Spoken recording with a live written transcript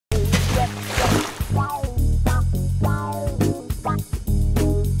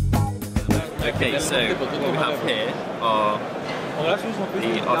Okay, so what we have here are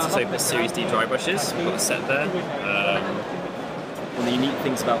the Artis Opus Series D dry brushes. We've got a set there. One of the unique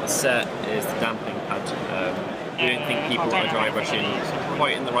things about the set is the dampening pad. We don't think people are dry brushing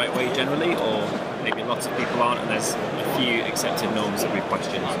quite in the right way generally, or maybe lots of people aren't, and there's a few accepted norms that we've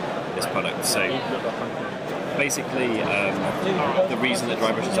questioned this product. So basically, the reason that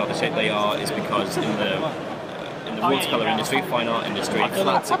dry brushes are the shape they are is because in the watercolour industry, fine art industry,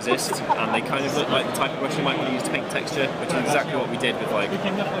 flats exist, and they kind of look like the type of brush you might want to use to paint texture, which is exactly what we did with, like,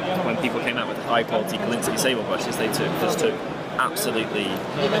 when people came out with high quality Kolinsky sable brushes. They just took absolutely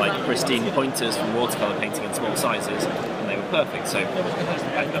like pristine pointers from watercolour painting in small sizes, and they were perfect. So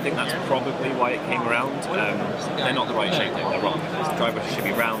I think that's probably why it came around. They're not the right shape though, they're wrong. The dry brush should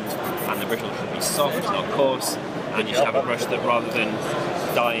be round, and the bristle should be soft, not coarse, and you should have a brush that, rather than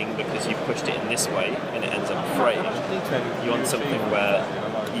dying because you've pushed it in this way and it ends up fraying, you want something where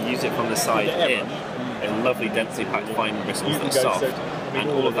you use it from the side in lovely densely packed fine bristles that are soft, and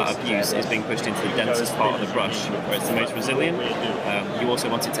all of that abuse is being pushed into the densest part of the brush where it's the most resilient. You also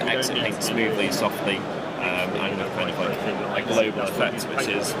want it to exit paint smoothly, softly, and with kind of like global effects, which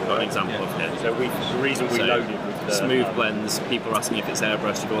is an example of here. So the reason we loaded with the smooth blends, people are asking if it's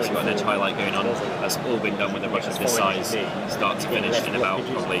airbrushed. You've also got an edge highlight going on. That's all been done with a brush of this size, start to finish, in about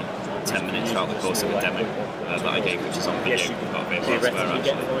probably 10 minutes throughout the course of a demo that I gave, which is on video. We've got a bit elsewhere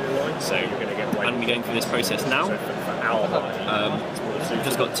actually. So I'm going through this process now. We've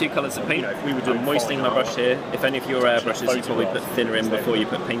just got two colours of paint. I'm moistening my brush here. If any of your airbrushes, you probably put thinner in before you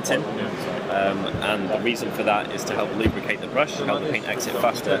put paint in. And the reason for that is to help lubricate the brush, help the paint exit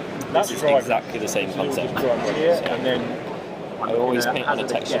faster. This is exactly the same concept. I always paint on a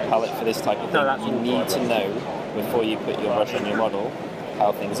textured palette for this type of thing. You need to know before you put your brush on your model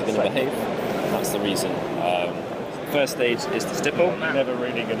how things are going to behave. And that's the reason. First stage is the stipple. Never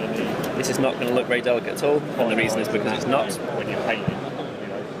really going to need. This is not going to look very delicate at all, and the reason is because it's not. When you're painting,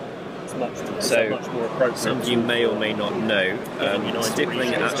 it's much more appropriate. Some of you may or may not know,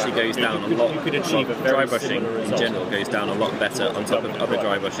 stippling actually goes down a lot. You could achieve a very dry brushing in general goes down a lot better on top of other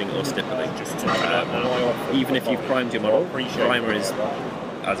dry brushing or stippling. Even if you've primed your model, primer is,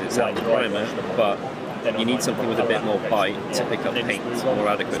 as it sounds, primer, but you need something with a bit more bite to pick up paint more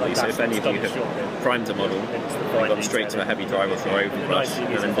adequately. So if any of you have primed a model, you've gone straight to a heavy dry brush or overbrush,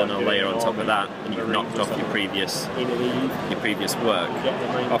 and then done a layer on top of that, and you've knocked off your previous work,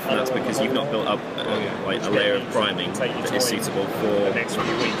 often that's because you've not built up like a layer of priming that is suitable for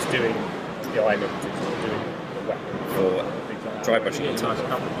dry brushing on top.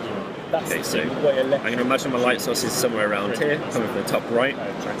 Okay, so I'm going to imagine my light source is somewhere around here, coming from the top right.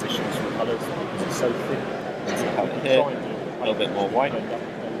 Transitions from colours because it's so thin. Here, a little bit more white.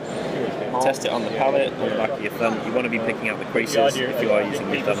 Test it on the palette, on the back of your thumb. You want to be picking out the creases if you are using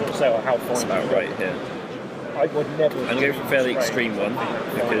your thumb. That's about right here. I'm going to go for a fairly extreme one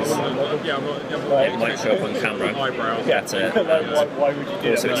because it might show up on camera better, and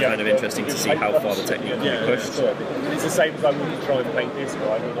also it's kind of interesting to see how far the technique can be pushed. It's the same as I wouldn't try and paint this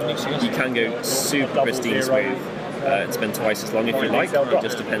guy. You can go super pristine smooth and spend twice as long if you like. It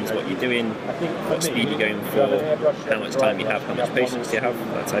just depends what you're doing, what speed you're going for, how much time you have, how much patience you have,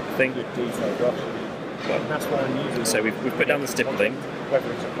 that type of thing. So we've put down the stippling.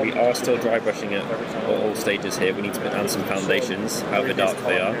 We are still dry brushing at all stages here. We need to put down some foundations, however dark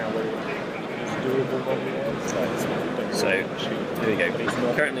they are. So here we go.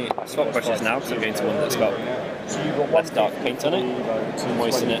 Currently swap brushes now, so I'm going to one that's got less dark paint on it to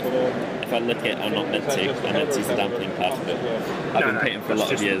moisten it. If I lick it, I'm not meant to. I'm meant to use the dampening pad, but I've been painting for a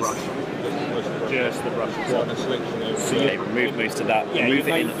lot of years. Okay, remove most of that. Remove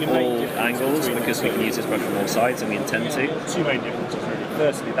it in all angles because we can use this brush from all sides and we intend to. Two main differences really.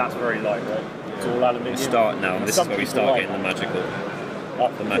 Firstly, that's very lightweight. It's all aluminium. We start now, and this is where we start getting the magic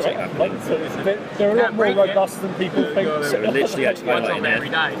happening. They're a lot more robust than people think. So we're literally actually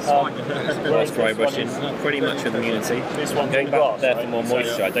highlighting here whilst dry brushing, pretty much with immunity. Going back there for more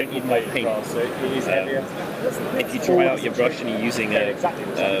moisture, I don't need more paint. If you dry out your brush and you're using a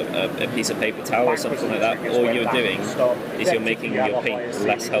piece of paper towel or something like that, all you're doing is you're making your paint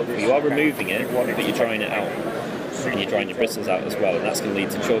less helpful. You are removing it, but you're drying it out. And you're drying your bristles out as well, and that's going to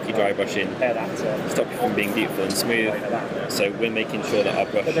lead to chalky dry brushing, stop you from being beautiful and smooth. So we're making sure that our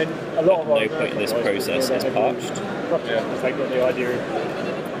brush at no point in this process is parched.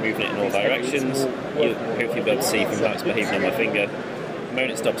 Moving it in all directions. You'll hopefully be able to see from how it's behaving on my finger. The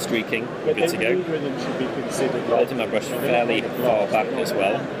moment it stops streaking, we're good to go. Holding my brush fairly far back as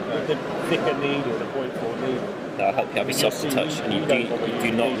well. That'll help you have a softer touch, and you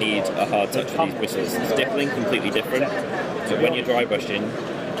do not need a hard touch for these bristles. Stippling, completely different. So when you're dry brushing,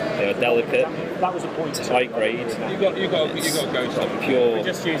 They are delicate, it's high grade, it's pure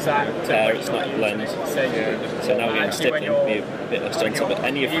tear, it's not a blend. So now we're going to stippling, be a bit less gentle, but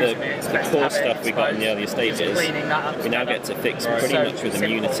any of the core stuff we got in the earlier stages, we now get to fix pretty much with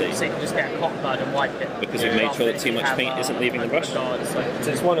immunity, because we've made sure that too much paint isn't leaving the brush. So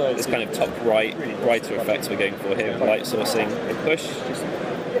it's one of those kind of top right, brighter effects we're going for here, light sourcing, push.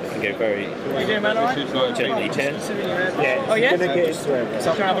 Go very gently here. Yeah. Oh yeah?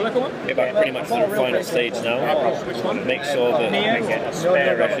 So can I have a look at one? We're about pretty much to the final stage now. Make sure that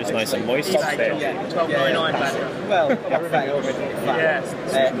the brush is nice and moist. $12.99 Well,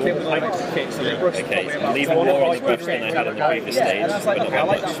 okay, I'm leaving more on the brush than I had in the previous stage, but not that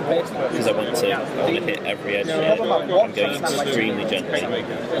much, because I want to hit every edge here. I'm going extremely gently.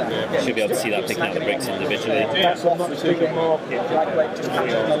 You should be able to see that picking out the bricks individually.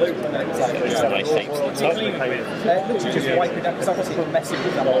 It's nice shapes at the top. Just wipe it down because I want to put messy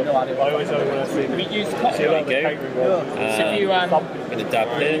with them. I know I do. We use Here we go. I'm going to dab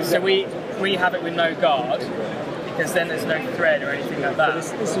here. So we have it with no guard, because then there's no thread or anything like that.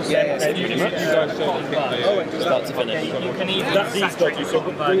 Start to finish. You can even saturate your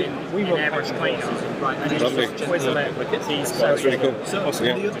cotton bud in airbrush cleaner. And just twizzle it. That's really cool. So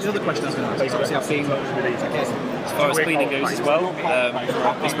the other question I was going to ask, obviously I've seen as far as cleaning goes as well,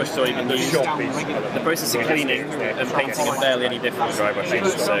 this brush has already been used. The process of cleaning and painting are barely any different with dry brushing,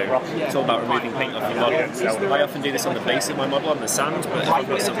 so it's all about removing paint off your model. I often do this on the base of my model on the sand, but if I've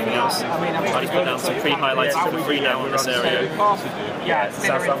got something else, I just put down some pre-highlighted for free now on this area. Yeah, that's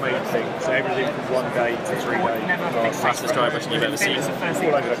amazing. So everything from 1 day to 3 days. Fastest dry brushing you've ever seen.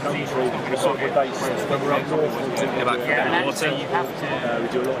 All over the country, we sort of days when we're up north. Go back for a bit of water. We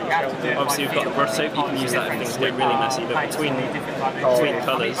do a lot of shelter. Obviously we've got the brush soap, you can use that if things get really messy, but between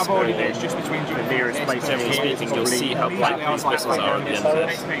colours, It's just between the nearest place. generally speaking, you'll see how black these bristles are at the end of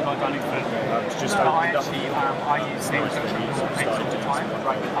this. It's just opened up.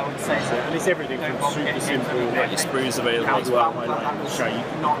 And it's everything from super simple. Your sprues available as well. I'm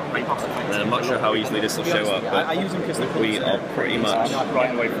not sure how easily this will show up, but we are pretty much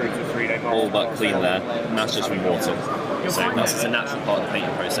Right the way through to 3 day mark. all but clean there, and that's just from water. So that's a natural part of the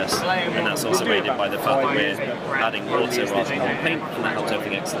painting process, and that's also aided by the fact that we're adding water rather than paint, and that helps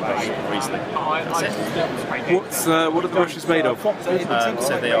everything exit the brush more easily. That's it. What are the brushes made of?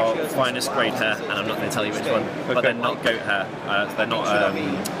 So they are finest grade hair, and I'm not going to tell you which one, but they're not goat hair. They're not,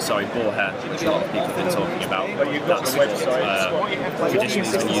 boar hair, which a lot of people have been talking about. That's what traditionally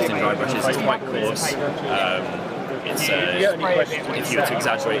has been used in dry brushes. It's quite coarse. It's, if you were to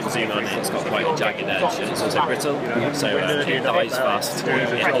exaggerate and zoom on it, it's got quite a jagged edge, and it's also brittle, so it dies fast,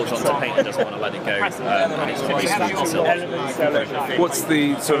 it holds onto paint and doesn't want to let it go, and it's very smooth to silk. What's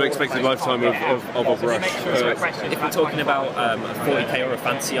the sort of expected lifetime of a brush? If we're talking about a 40k or a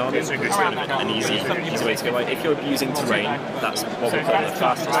fancy army, it's kind of an easy way to go. If you're using terrain, that's what we call it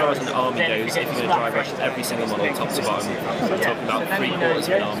fast. As far as an army goes, if you're going to dry brush every single model top to bottom, we're talking about 3/4 of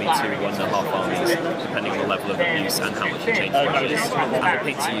an army to 1.5 armies, depending on the level of abuse and how much you change the brushes, and the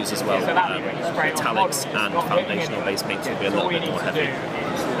paints you use as well. Metallics and foundational base paints will be a little bit more heavy.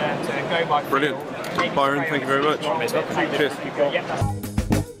 Brilliant. Byron, thank you very much. Cheers.